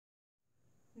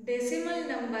Decimal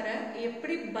நம்பரை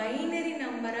எப்படி binary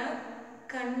நம்பரா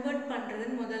கன்வெர்ட்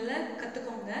பண்றதுன்னு முதல்ல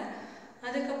கத்துக்கோங்க.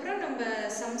 அதுக்கப்புறம் நம்ம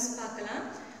சம்ஸ் பார்க்கலாம்.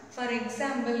 ஃபார்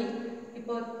எக்ஸாம்பிள்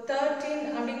இப்போ 13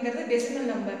 அப்படிங்கிறது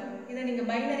டெசிமல் நம்பர். இதை நீங்க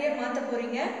பைனரியா மாத்த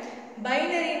போறீங்க.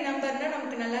 பைனரி நம்பர்னா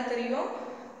நமக்கு நல்லா தெரியும்.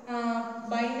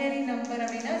 பைனரி நம்பர்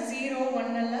அப்படின்னா 0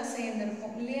 1 எல்லாம்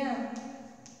சேர்ந்துருக்கும் இல்லையா?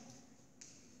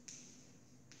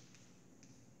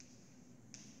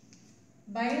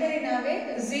 பைனரினாவே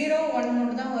 0 1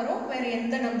 மட்டும் தான் வரும், வேற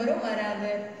எந்த நம்பரும்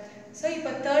வராது. ஸோ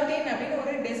இப்போ 13 அப்படின்னு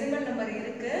ஒரு டெசிமல் நம்பர்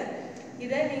இருக்கு.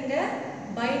 இதை நீங்க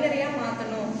பைனரியா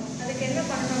மாற்றணும். அதுக்கு என்ன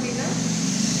பண்ணணும் அப்படின்னா,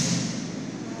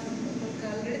 உங்களுக்கு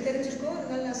ஆல்ரெடி தெரிஞ்சிருக்கும்,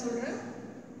 இருந்தாலும் நான் சொல்றேன்.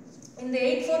 இந்த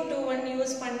 8421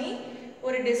 யூஸ் பண்ணி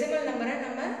ஒரு டெசிமல் நம்பரை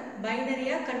நம்ம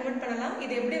பைனரியா கன்வெர்ட் பண்ணலாம்.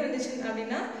 இது எப்படி வந்துச்சு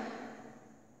அப்படின்னா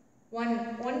 1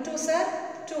 1 2s are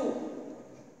 2,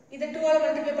 இதை 2 ஆல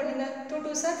மல்டிப்ளை பண்ணுங்க. 2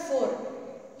 2s are 4,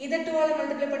 இதை 2 ஆல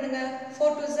மல்டிப்ளை பண்ணுங்க.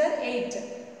 4 2s are 8.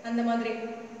 அந்த மாதிரி.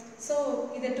 ஸோ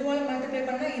இதை 2 ஆல மல்டிப்ளை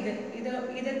பண்ணா இதை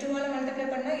 2 ஆல மல்டிப்ளை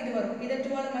பண்ணா இது வரும், இதை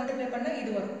 2 ஆல மல்டிப்ளை பண்ணா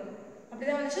இது வரும்.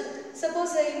 அப்படிதான் வந்துச்சு.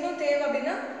 சப்போஸ் இன்னும் தேவை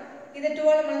அப்படின்னா இதை 2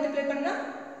 ஆல மல்டிப்ளை பண்ணா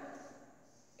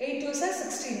 8 2s are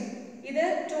 16, இதை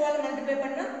 2 ஆல மல்டிப்ளை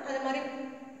பண்ணா அது மாதிரி.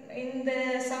 இந்த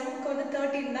சம்க்கு வந்து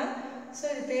 13 தான். ஸோ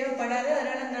இது தேவைப்படாது,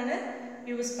 அதனால நான்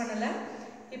யூஸ் பண்ணல.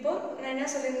 இப்போ நான் என்ன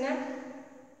சொல்லியிருந்தேன்,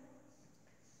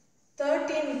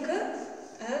 13க்கு,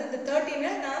 அதாவது இந்த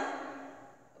 13 நான்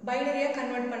பைனரியா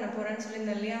கன்வெர்ட் பண்ண போறேன்னு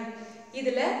சொல்லியிருந்தேன் இல்லையா?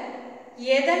 இதுல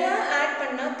எதெல்லாம் ஆட்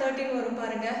பண்ணா 13 வரும்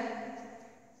பாருங்க.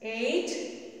 8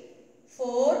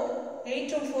 4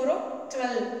 8 4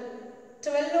 12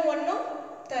 12 1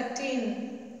 13.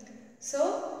 ஸோ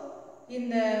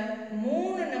இந்த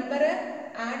 3 நம்பரை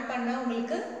ஆட் பண்ணா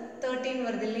உங்களுக்கு 13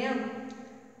 வருது இல்லையா?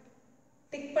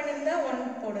 டிக் பண்ணிருந்தா 1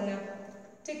 போடுங்க,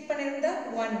 டிக் பண்ணிருந்தா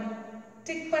 1,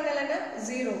 டிக் பண்ணலன்னா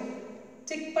 0,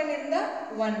 டிக் பண்ணிருந்தா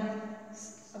 1.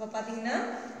 அப்ப பாத்தீங்கன்னா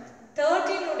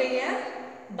 13 உடைய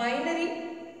பைனரி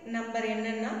நம்பர்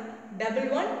என்னன்னா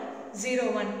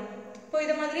 1101. இப்போ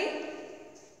இது மாதிரி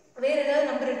வேற ஏதாவது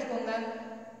நம்பர் எடுத்துக்கோங்க.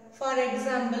 ஃபார்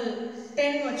எக்ஸாம்பிள்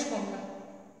 10 வச்சுக்கோங்க.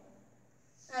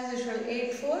 as usual 8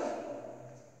 4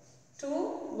 2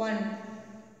 1.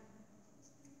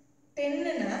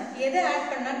 10னா எதை ஆட்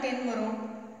பண்ணா 10 வரும்?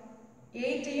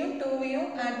 8யும் 2யும்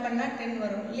ஆட் பண்ணா 10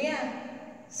 வரும் இல்லையா?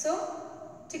 சோ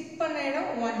டிக் பண்ண இடம்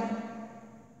 1,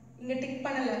 இங்க டிக்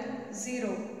பண்ணல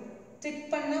 0, டிக்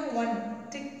பண்ண 1,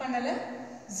 டிக் பண்ணல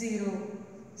 0.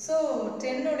 சோ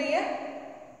 10 உடைய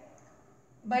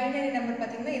பைனரி நம்பர்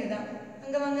பாத்தீங்கன்னா இதுதான்.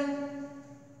 அங்க வாங்க.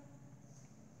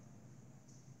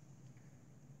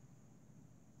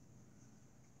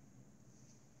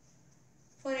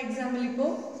 ஃபார் எக்ஸாம்பிள் இப்போ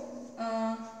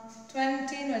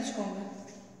 20 வச்சுக்கோங்க.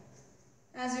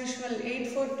 as usual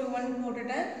 8421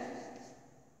 போட்டுட்டேன்.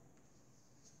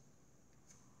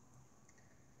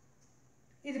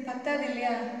 இது பத்தாது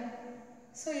இல்லையா?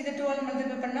 ஸோ இதை 2 ஆல்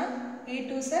மல்டிப்ளை பண்ணா 8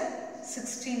 2s are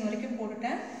 16 வரைக்கும்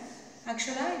போட்டுட்டேன்.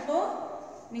 ஆக்சுவலா இப்போ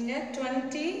நீங்க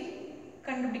 20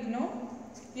 கண்டுபிடிக்கணும்.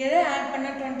 எதை ஆட்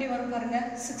பண்ணா 20 வரும் பாருங்க.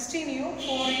 16யும்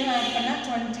 4யும் ஆட் பண்ணா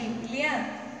 20 இல்லையா?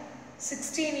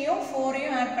 16யும்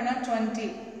 4யும் ஆட் பண்ணா 20.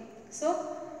 ஸோ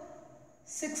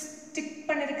 6 டிக்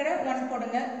பண்ணிருக்கிற 1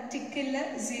 போடுங்க, டிக் இல்ல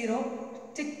 0,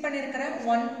 டிக் பண்ணிருக்கிற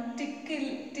 1,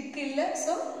 டிக் இல்ல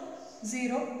ஸோ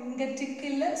 0, இங்க டிக்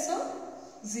இல்ல ஸோ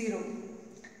 0.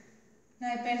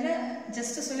 நான் இப்போ என்ன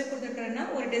ஜஸ்ட் சொல்லி கொடுத்துருக்கிறேன்னா,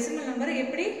 ஒரு டெசிமல் நம்பரை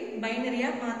எப்படி பைனரியா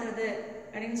மாத்துறது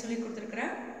அப்படின்னு சொல்லி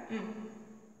கொடுத்துருக்கிறேன்.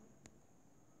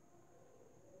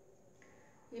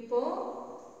 இப்போ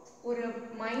ஒரு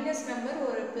மைனஸ் நம்பர்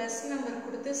ஒரு பிளஸ் நம்பர்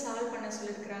கொடுத்து சால்வ் பண்ண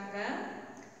சொல்லியிருக்கிறாங்க.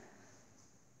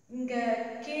 இங்க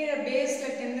கீழே பேஸ்ல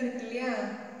 10 இருக்கு இல்லையா?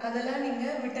 அதெல்லாம் நீங்க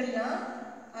விட்டுடலாம்,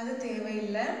 அது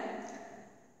தேவையில்லை.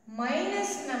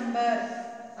 மைனஸ் நம்பர்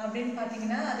அப்படின்னு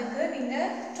பாத்தீங்கன்னா அதுக்கு நீங்க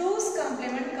 2's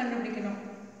காம்ப்ளிமெண்ட் கண்டுபிடிக்கணும்.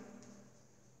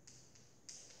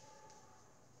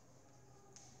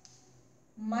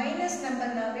 மைனஸ்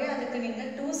நம்பர்னாவே அதுக்கு நீங்க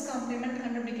 2's காம்ப்ளிமெண்ட்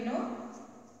கண்டுபிடிக்கணும்.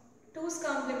 2's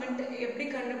காம்ப்ளிமெண்ட் எப்படி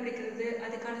கண்டுபிடிக்கிறது,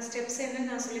 அதுக்கான ஸ்டெப்ஸ் என்ன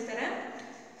நான் சொல்லி தரேன்.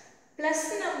 பிளஸ்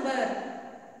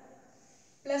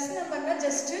நம்பர்னா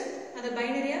ஜஸ்ட் அதை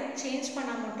பைனரியா சேஞ்ச்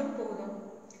பண்ணா மட்டும் போதும்.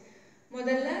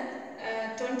 முதல்ல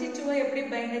 22 எப்படி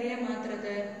பைனரியா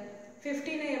மாத்துறது,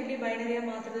 15 எப்படி பைனரியா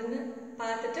மாத்துறதுன்னு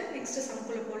பார்த்துட்டு நெக்ஸ்ட்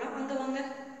சம்குள்ள போலாம். அங்க வாங்க.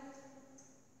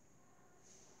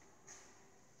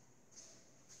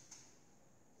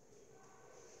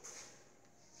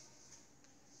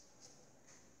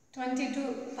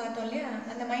 பார்த்தோம் இல்லையா?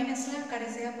 அந்த மைனஸ்லாம்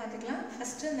கடைசியா பார்த்துக்கலாம்.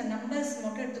 ஃபர்ஸ்ட் இந்த நம்பர்ஸ்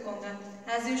மட்டும் எடுத்துக்கோங்க.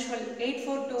 as usual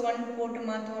 8421 போட்டு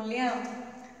மாத்தோம் இல்லையா?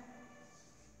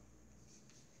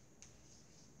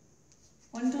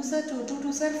 1 2s are 2, 2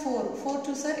 2s are 4, 4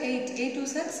 2s are 8, 8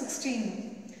 2s are 16.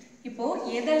 இப்போ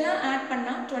எதெல்லாம் ஆட்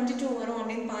பண்ணா 22 வரும்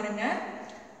அப்படினு பாருங்க.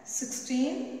 16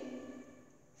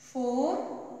 4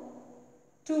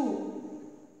 2.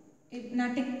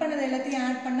 நான் டிக் பண்ணது எல்லாத்தையும்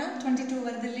ஆட் பண்ணா 22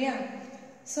 வருது இல்லையா?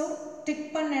 சோ டிக்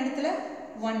பண்ண இடத்துல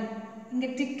 1, இங்க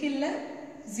டிக் இல்ல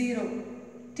 0,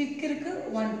 டிக் இருக்கு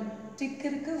 1, டிக்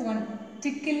இருக்கு 1,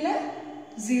 டிக் இல்ல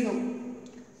 0.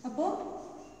 அப்போ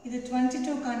இது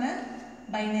 22 கான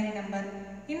பைனரி நம்பர்.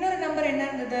 இன்னொரு நம்பர் என்ன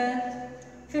இருந்தது?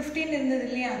 15 இருந்தது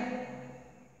இல்லையா?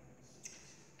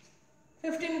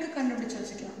 15 க்கு கண்டுபிடிச்சு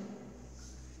வச்சுக்கலாம்.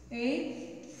 8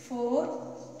 4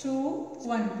 2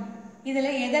 1. இதுல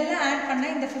எதெல்லாம் ஆட் பண்ணா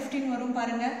இந்த 15 வரும்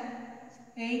பாருங்க.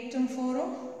 8 உம் 4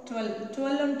 உம் 12,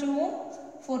 12 உம் 2 உம்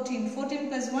 14, 14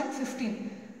 plus 1 15.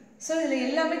 சோ இதுல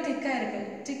எல்லாமே டிக்கா இருக்கு.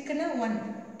 டிக்னா 1,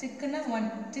 டிக்னா 1,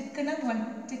 டிக்னா 1,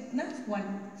 டிக்னா 1.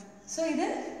 சோ இது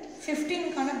 15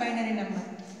 கான பைனரி நம்பர்.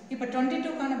 இப்போ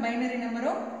 22 கான பைனரி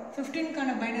நம்பரோ 15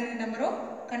 கான பைனரி நம்பரோ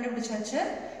கண்டுபிடிச்சாச்சு.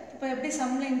 இப்போ எப்படி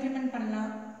சம்ல இம்ப்ளிமென்ட்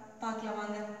பண்ணலாம் பார்க்கலாம்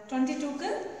வாங்க. 22 க்கு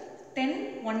 10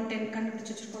 110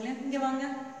 கண்டுபிடிச்சு வச்சிருக்கோம் இல்லையா? இங்க வாங்க.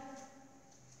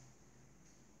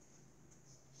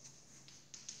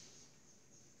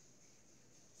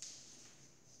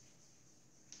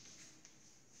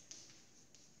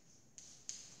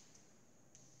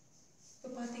 இப்போ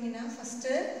பாத்தீங்கன்னா ஃபர்ஸ்ட்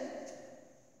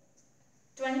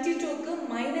 22 க்கு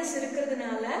மைனஸ்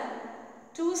இருக்குறதுனால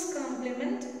 2's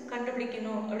காம்ப்ளிமென்ட்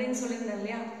கண்டுபிடிக்கணும் அப்படினு சொல்லிருந்தேன்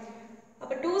இல்லையா?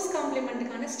 அப்ப 2's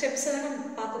காம்ப்ளிமென்ட்கான ஸ்டெப்ஸ் எல்லாம் நம்ம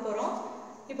பார்க்க போறோம்.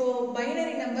 இப்போ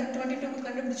பைனரி நம்பர் 22 க்கு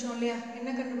கண்டுபிடிச்சோம் இல்லையா? என்ன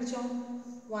கண்டுபிடிச்சோம்?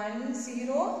 1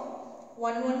 0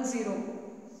 1 1 0.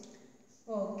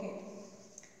 ஓகே.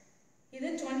 இது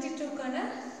 22 கான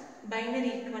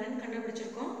பைனரி ஈக்குவலன்ட்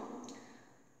கண்டுபிடிச்சிருக்கோம்.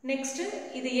 நெக்ஸ்ட்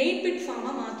இது 8 பிட்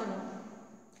ஃபார்மா மாத்தணும்.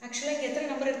 ஆக்சுவலா இங்க எத்தனை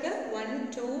நம்பர் இருக்கு? 1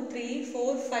 2 3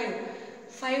 4 5.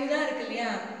 5 தான் இருக்கு இல்லையா?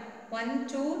 1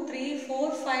 2 3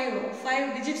 4 5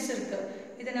 டிஜிட்ஸ் இருக்கு.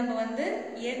 இத நம்ம வந்து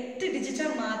 8 டிஜிட்டா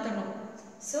மாத்தணும்.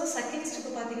 சோ செகண்ட்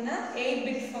ஸ்டெப் பாத்தீங்கன்னா 8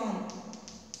 பிட் ஃபார்ம்.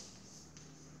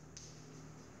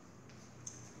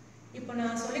 இப்போ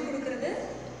நான் சொல்லி கொடுக்கிறது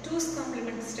 2's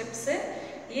காம்ப்ளிமென்ட் ஸ்டெப்ஸ்.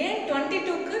 ஏன்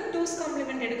 22 க்கு 2's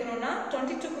காம்ப்ளிமென்ட் எடுக்கறோம்னா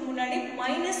 22 க்கு முன்னாடி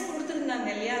மைனஸ் கொடுத்திருந்தாங்க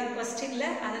இல்லையா क्वेश्चनல,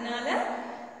 அதனால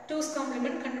 2's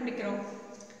காம்ப்ளிமென்ட் கண்டுபிடிக்கிறோம்.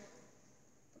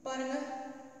 பாருங்க,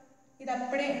 இது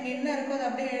அப்படியே என்ன இருக்கோ அது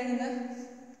அப்படியே எழுதுங்க.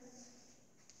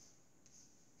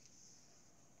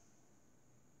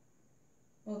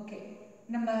 ஓகே,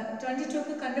 நம்ம 22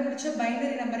 க்கு கண்டுபிடிச்ச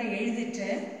பைனரி நம்பரை எழுதிட்டு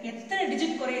எத்தனை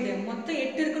டிஜிட் குறையுது? மொத்தம்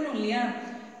 8 இருக்கணும் இல்லையா?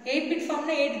 8 பிட்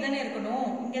ஃபார்ம்னா 8 தானே இருக்கணும்.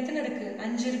 இங்க எத்தனை இருக்கு?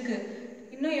 5 இருக்கு.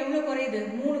 இன்னும் எவ்வளவு குறையுது?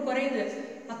 3 குறையுது.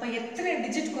 அப்ப எத்தனை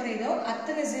டிஜிட் குறையுதோ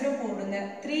அத்தனை 0 போடுங்க.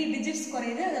 3 டிஜிட்ஸ்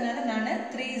குறையுது, அதனால நான்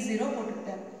 3 0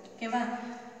 போட்டுட்டேன். ஓகேவா?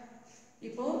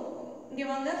 இப்போ இங்க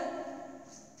வாங்க.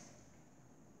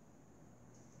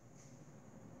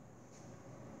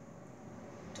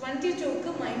 22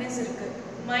 க்கு மைனஸ் இருக்கு.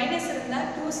 மைனஸ் இருந்தா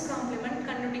 2's காம்ப்ளிமென்ட்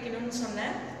கண்டுபிடிக்கணும்னு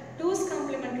சொன்னேன். 2's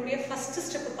காம்ப்ளிமென்ட் உடைய ஃபர்ஸ்ட்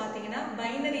ஸ்டெப் பாத்தீங்கன்னா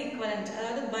பைனரி ஈக்குவலன்ட்,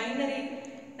 அதாவது பைனரி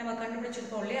நம்ம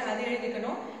கண்டுபிடிச்சிருப்போம் இல்லையா, அதை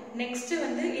எழுதிக்கணும். நெக்ஸ்ட்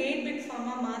வந்து 8 பிட்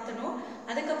ஃபார்மா மாத்தணும்.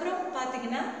 அதுக்கப்புறம்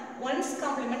பாத்தீங்கன்னா 1's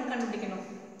காம்ப்ளிமென்ட் கண்டுபிடிக்கணும்.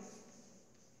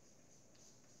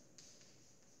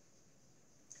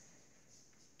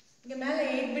 இங்க மேல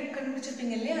 8 பிட்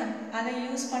கண்டுபிடிச்சிருப்பீங்க இல்லையா, அதை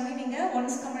யூஸ் பண்ணி நீங்க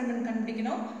 1's காம்ப்ளிமென்ட்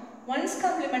கண்டுபிடிக்கணும். 1's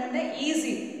காம்ப்ளிமென்ட்னா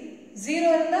easy. 0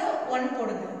 இருந்தா 1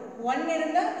 போடுங்க, 1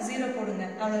 இருந்தா 0 போடுங்க,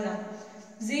 அவ்வளவுதான்.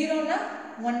 0னா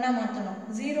 1 ஆ மாத்தணும்,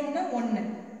 0னா 1,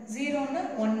 0னா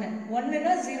 1,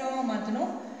 1னா 0 ஆ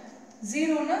மாத்தணும்,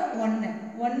 0னா 1,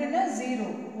 1னா 0,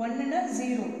 1னா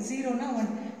 0, 0னா 1.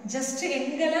 ஜஸ்ட்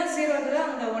எங்கெல்லாம் 0 இருக்குதோ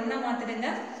அங்க 1 ஆ மாத்திடுங்க.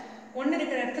 1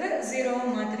 இருக்கிற இடத்துல 0 ஆ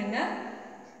மாத்திடுங்க.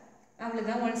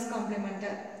 அவ்வளவுதான் 1's காம்ப்ளிமென்ட்.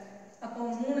 அப்போ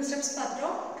 3 ஸ்டெப்ஸ்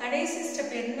பார்த்தோம். கடைசி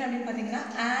ஸ்டெப் என்ன அப்படினு பாத்தீங்கன்னா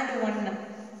ஆட் 1.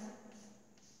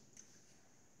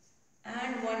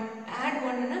 ஆட்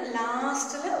 1னா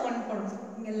லாஸ்ட்ல 1 போடணும்.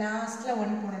 இங்க லாஸ்ட்ல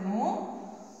 1 போடணும்.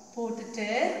 போட்டுட்டு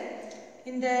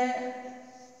இந்த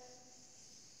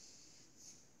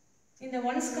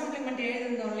 1's காம்ப்ளிமென்ட்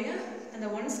எழுதுறோம் இல்லையா, அந்த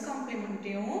 1's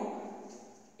காம்ப்ளிமென்ட்டையும்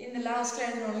இந்த லாஸ்ட்ல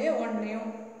எழுதுறோம் இல்லையா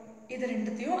 1னையும், இது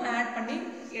ரெண்டுத்தையும் ஆட் பண்ணி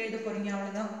எழுத போறீங்க.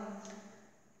 அவ்வளவுதான்.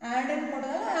 ஆட்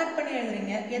போடுறதால ஆட் பண்ணி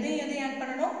எழுதுறீங்க. எதையும் ஆட்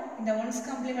பண்ணணும்? இந்த 1's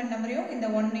காம்ப்ளிமென்ட் நம்பரையும் இந்த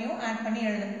 1னையும் ஆட் பண்ணி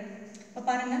எழுதுங்க. இப்போ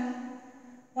பாருங்க,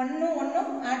 1ம்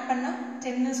 1ம் ஆட் பண்ணா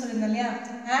 10 சொல்லுங்க இல்லையா?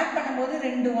 ஆட் பண்ணும்போது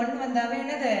 2 1 வந்தாவே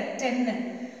என்னது 10.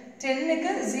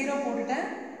 10க்கு 0 போட்டுட்டேன்,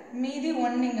 மீதி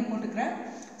 1 இங்க போட்டுக்கிறேன்.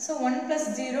 ஸோ 1 +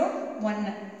 0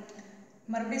 1.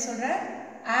 மறுபடியும் சொல்றேன்,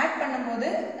 ஆட் பண்ணும்போது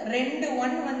 2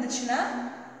 1 வந்துச்சுன்னா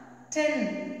 10.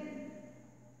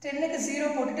 10க்கு 0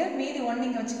 போட்டுட்டு மீதி 1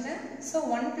 இங்க வச்சுட்டேன். ஸோ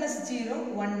 1 + 0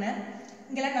 1.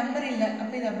 இங்கெல்லாம் நம்பர் இல்லை,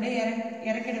 அப்போ இது அப்படியே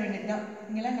இறக்கிட வேண்டியதுதான்.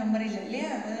 இங்கெல்லாம் நம்பர் இல்லை இல்லையா,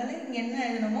 அதனால இங்கே என்ன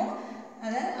எழுதணுமோ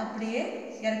அதை அப்படியே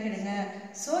இறக்கிடுங்க.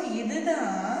 ஸோ இதுதான்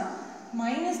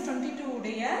 -22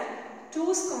 உடைய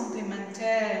 2's complement.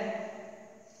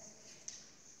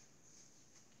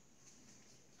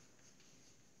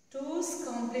 2's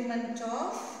complement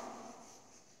of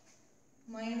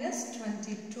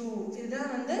 -22.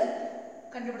 இதுதான் வந்து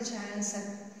கண்டுபிடிச்ச ஆன்சர்.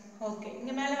 ஓகே,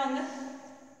 இங்க மேல வாங்க.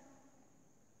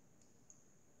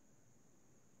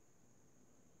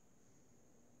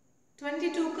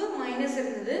 22க்கு மைனஸ்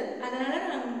இருந்தது, அதனால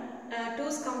நம்ம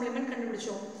 2's complement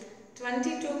கண்டுபிடிச்சோம்.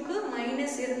 22க்கு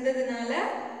மைனஸ் இருந்ததுனால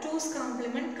 2's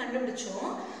complement கண்டுபிடிச்சோம்.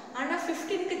 ஆனா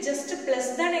 15க்கு ஜஸ்ட்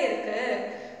பிளஸ் தானே இருக்கு.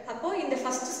 அப்போ இந்த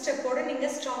ஃபர்ஸ்ட் ஸ்டெப்போட நீங்க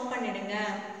ஸ்டாப் பண்ணிடுங்க.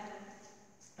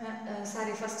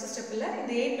 சாரி, ஃபர்ஸ்ட் ஸ்டெப் இல்ல,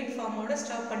 இந்த 8 பிட் ஃபார்மோட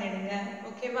ஸ்டாப் பண்ணிடுங்க.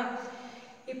 ஓகேவா?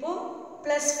 இப்போ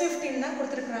 +15 தான்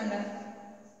கொடுத்துருக்காங்க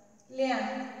இல்லையா?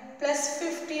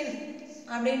 +15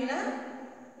 அப்படின்னா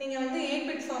நீங்க வந்து 8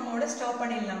 பிட் ஃபார்மோட ஸ்டாப்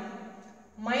பண்ணிடலாம்.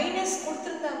 மைனஸ்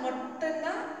கொடுத்துருந்தா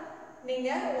மட்டும்தான் நீங்க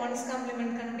 1's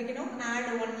complement கண்டுபிடிக்கணும், add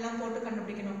 1லாம் போட்டு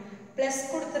கண்டுபிடிக்கணும். பிளஸ்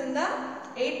கொடுத்துருந்தா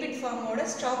 8 பிட் ஃபார்மோட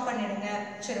ஸ்டாப் பண்ணிடுங்க.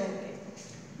 சரி, ஓகே.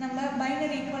 நம்ம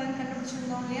பைனரி ஈக்குவலன்ட்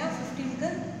கண்டுபிடிச்சிருந்தோம் இல்லையா? 15க்கு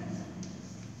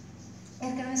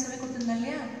ஏற்கனவே சொல்லி கொடுத்துருந்தோம்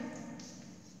இல்லையா?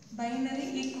 பைனரி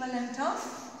ஈக்குவலன்ட் ஆஃப்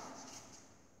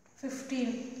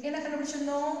 15 என்ன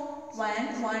கண்டுபிடிச்சிருந்தோம்? 1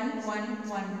 1 1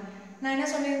 1. நான் என்ன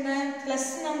சொல்லியிருந்தேன்?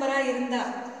 பிளஸ் நம்பரா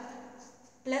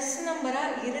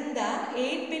இருந்தா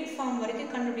 8 பிட் ஃபார்ம்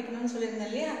வரைக்கும் கண்டுபிடிக்கணும்னு சொல்லியிருந்தேன்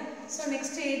இல்லையா? ஸோ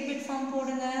நெக்ஸ்ட் 8 பிட் ஃபார்ம்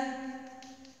போடுங்க.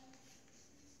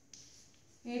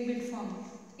 8 பிட் ஃபார்ம்.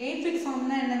 8 பிட்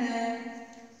ஃபார்ம்னா என்னது?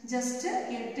 ஜஸ்ட்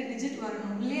 8 டிஜிட்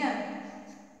வரணும் இல்லையா?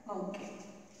 ஓகே.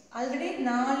 ஆல்ரெடி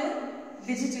 4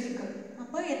 டிஜிட் இருக்கு.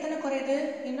 அப்போ எத்தனை குறையுது?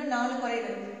 இன்னும் 4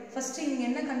 குறையுது. ஃபர்ஸ்ட் இங்க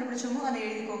என்ன கண்டுபிடிச்சோமோ அதை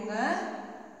எழுதிக்கோங்க.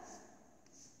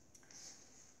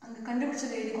 அங்க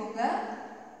கண்டுபிடிச்சதை எழுதிக்கோங்க.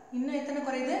 இன்னும் எத்தனை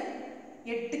குறையுது?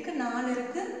 8க்கு 4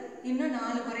 இருக்கு, இன்னும்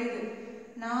 4 குறையுது.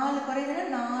 4 குறையுதுன்னா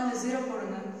 4 0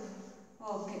 போடுங்க.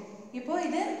 ஓகே. இப்போ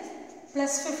இது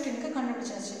 +15க்கு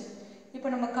கண்டுபிடிச்சாச்சு. இப்போ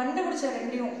நம்ம கண்டுபிடிச்ச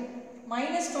ரெண்டையும்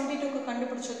 -22க்கு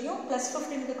கண்டுபிடிச்சதையும்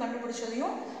 +15க்கு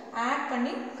கண்டுபிடிச்சதையும் ஆட்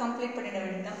பண்ணி கம்ப்ளீட் பண்ணிட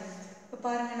வேண்டியதான். இப்போ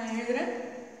பாருங்க, நான் எழுதுறேன்.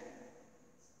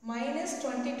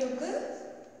 -22க்கு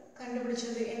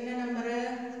கண்டுபிடிச்சது என்ன நம்பரு?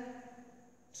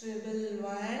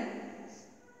 111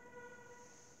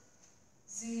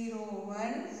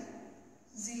 01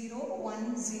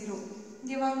 010.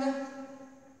 இங்கே வாங்க.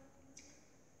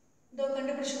 இதோ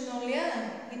கண்டுபிடிச்சிருந்தோம் இல்லையா?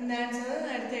 இந்த ஆன்சரை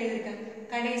நான் எடுத்து எழுதிருக்கேன்.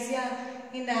 கடைசியா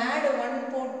இந்த ஆட் 1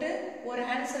 போட்டு ஒரு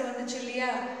ஆன்சர் வந்துச்சு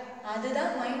இல்லையா?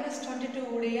 அதுதான் -22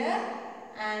 உடைய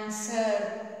ஆன்சர்.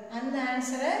 அந்த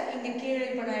ஆன்சரை இங்க கீழே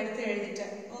இப்போ நான் எடுத்து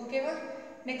எழுதிட்டேன். ஓகேவா?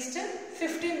 நெக்ஸ்ட்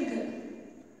 15க்கு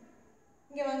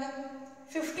இங்க வாங்க.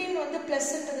 15 வந்து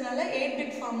பிளஸ்ன்றதுனால 8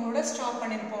 பிட் ஃபார்மோட ஸ்டாப்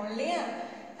பண்ணிருப்போம் இல்லையா?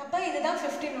 அப்ப இதுதான்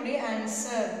 15 உடைய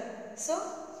ஆன்சர். சோ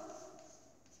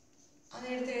அதை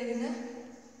எடுத்து எழுதுங்க.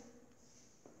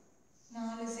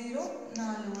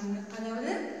 4041.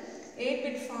 அதாவது 8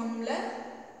 பிட் ஃபார்ம்ல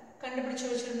கண்டுபிடிச்சு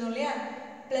வச்சிருந்தோம் இல்லையா?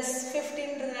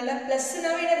 +15ன்றதுனால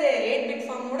 +னாவே என்னது? 8 பிட்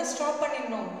ஃபார்மோட ஸ்டாப்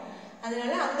பண்ணிடணும்.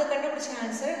 அதனால அங்க கண்டுபிடிச்ச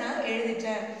ஆன்சரை நான்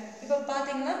எழுதிட்டேன். இப்போ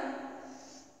பாத்தீங்கன்னா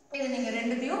இது நீங்க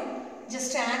ரெண்டுத்தையும்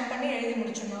ஜஸ்ட் ஆட் பண்ணி எழுதி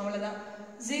முடிச்சிடணும். அவ்வளவுதான்.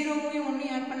 0வையும்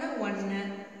 1ஐயும் ஆட் பண்ணா 1.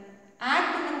 ஆட்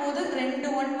பண்ணும்போது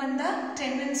 2 1 வந்தா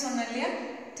 10ன்னு சொன்னேன் இல்லையா?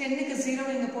 10க்கு 0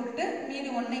 இங்க போட்டுட்டு மீதி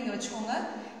 1 இங்க வச்சுக்கோங்க.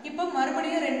 இப்போ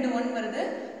மறுபடியும் 2 1 வருது.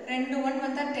 2 1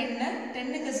 வந்தா 10,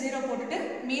 10க்கு 0 போட்டுட்டு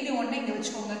மீதி 1 இங்க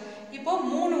வச்சுக்கோங்க. இப்போ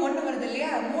 3 1 வருது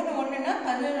இல்லையா? 3 1னா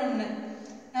 11.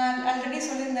 நான் ஆல்ரெடி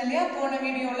சொல்லியிருந்தேன் இல்லையா போன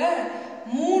வீடியோல?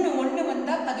 3 1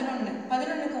 வந்தா 11,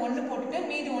 11க்கு 1 போட்டுட்டு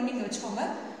மீதி 1 இங்க வச்சுக்கோங்க.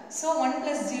 So 1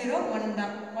 plus 0 1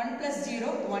 தான். 1 plus 0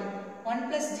 1, 1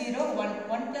 plus 0 1,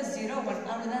 1 plus 0 1.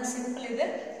 அவ்வளவுதான், சிம்பிள். இது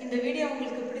இந்த வீடியோ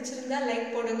உங்களுக்கு பிடிச்சிருந்தா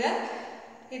லைக் போடுங்க.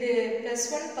 இது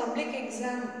 +1 பப்ளிக்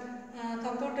எக்ஸாம்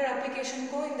கம்ப்யூட்டர்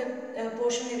அப்ளிகேஷனுக்கும் இந்த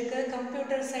போர்ஷன் இருக்கு,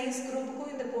 கம்ப்யூட்டர் சயின்ஸ்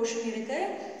குரூப்புக்கும் இந்த போர்ஷன் இருக்கு.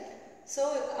 ஸோ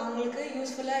அவங்களுக்கு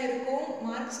யூஸ்ஃபுல்லாக இருக்கும்.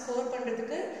 மார்க் ஸ்கோர்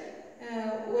பண்ணுறதுக்கு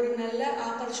ஒரு நல்ல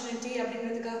ஆப்பர்ச்சுனிட்டி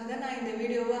அப்படின்றதுக்காக தான் நான் இந்த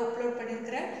வீடியோவை அப்லோட்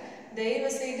பண்ணியிருக்கிறேன். தயவு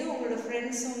செய்து உங்களோட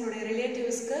ஃப்ரெண்ட்ஸ், உங்களுடைய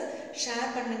ரிலேட்டிவ்ஸ்க்கு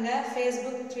ஷேர் பண்ணுங்கள்.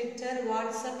 Facebook, Twitter,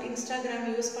 WhatsApp, Instagram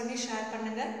use பண்ணி ஷேர்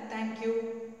பண்ணுங்கள். தேங்க்யூ.